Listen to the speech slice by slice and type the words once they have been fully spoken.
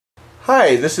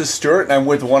Hi, this is Stuart, and I'm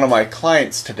with one of my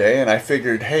clients today, and I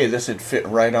figured, hey, this would fit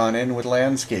right on in with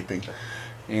landscaping.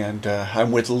 And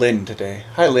I'm with Lynn today.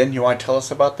 Hi, Lynn. You want to tell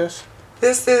us about this?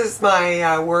 This is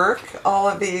my work. All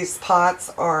of these pots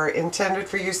are intended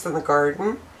for use in the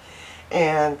garden,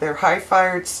 and they're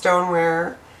high-fired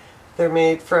stoneware. They're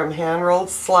made from hand-rolled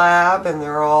slab, and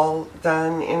they're all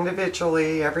done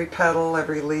individually, every petal,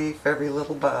 every leaf, every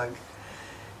little bug.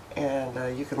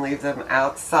 And you can leave them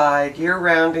outside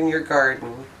year-round in your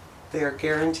garden. They are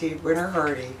guaranteed winter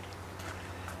hardy.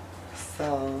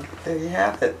 So there you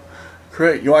have it.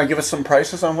 Great. You want to give us some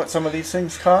prices on what some of these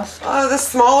things cost? The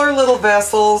smaller little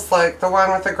vessels, like the one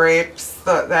with the grapes,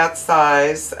 that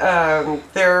size,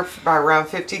 they're around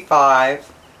 $55.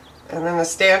 And then the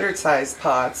standard size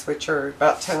pots, which are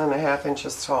about 10.5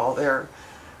 inches tall, they're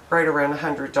right around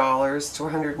 $100 to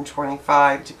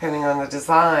 $125, depending on the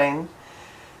design.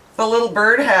 The little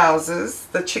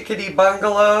birdhouses, the chickadee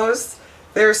bungalows,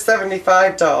 they're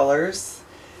 $75.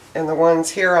 And the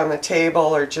ones here on the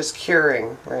table are just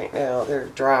curing right now. They're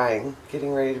drying,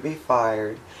 getting ready to be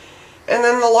fired. And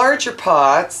then the larger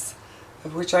pots,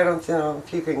 of which I don't know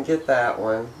if you can get that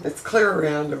one. It's clear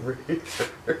around over here.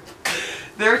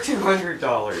 They're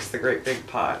 $200, the great big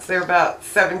pots. They're about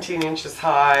 17 inches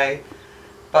high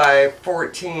by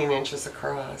 14 inches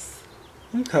across.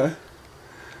 Okay.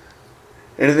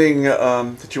 Anything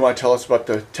that you want to tell us about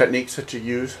the techniques that you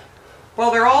use?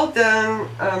 Well, they're all done,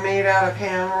 made out of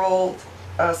hand-rolled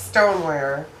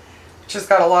stoneware, which has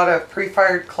got a lot of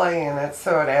pre-fired clay in it,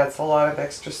 so it adds a lot of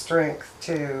extra strength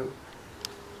to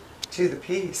the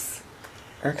piece.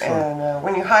 Excellent. And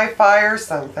when you high-fire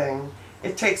something,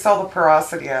 it takes all the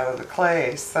porosity out of the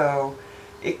clay, so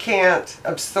it can't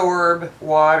absorb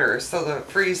water, so the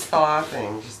freeze-thaw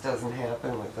thing just doesn't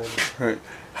happen with it. Right.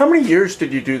 How many years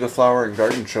did you do the flower and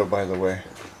garden show, by the way?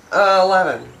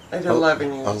 11. I did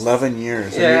 11 years. 11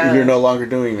 years. Yeah. And you're no longer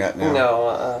doing that now?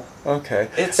 No. Okay.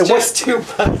 It's just too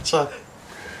much.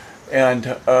 And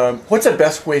what's the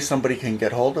best way somebody can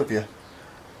get hold of you?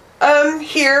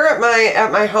 Here at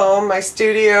my home, my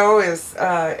studio is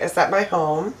at my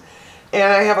home,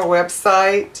 and I have a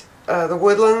website,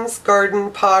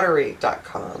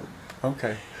 thewoodlandsgardenpottery.com.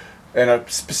 Okay. And a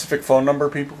specific phone number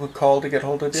people could call to get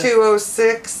hold of you?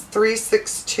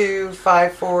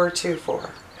 206-362-5424.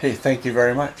 Hey, thank you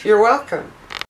very much. You're welcome.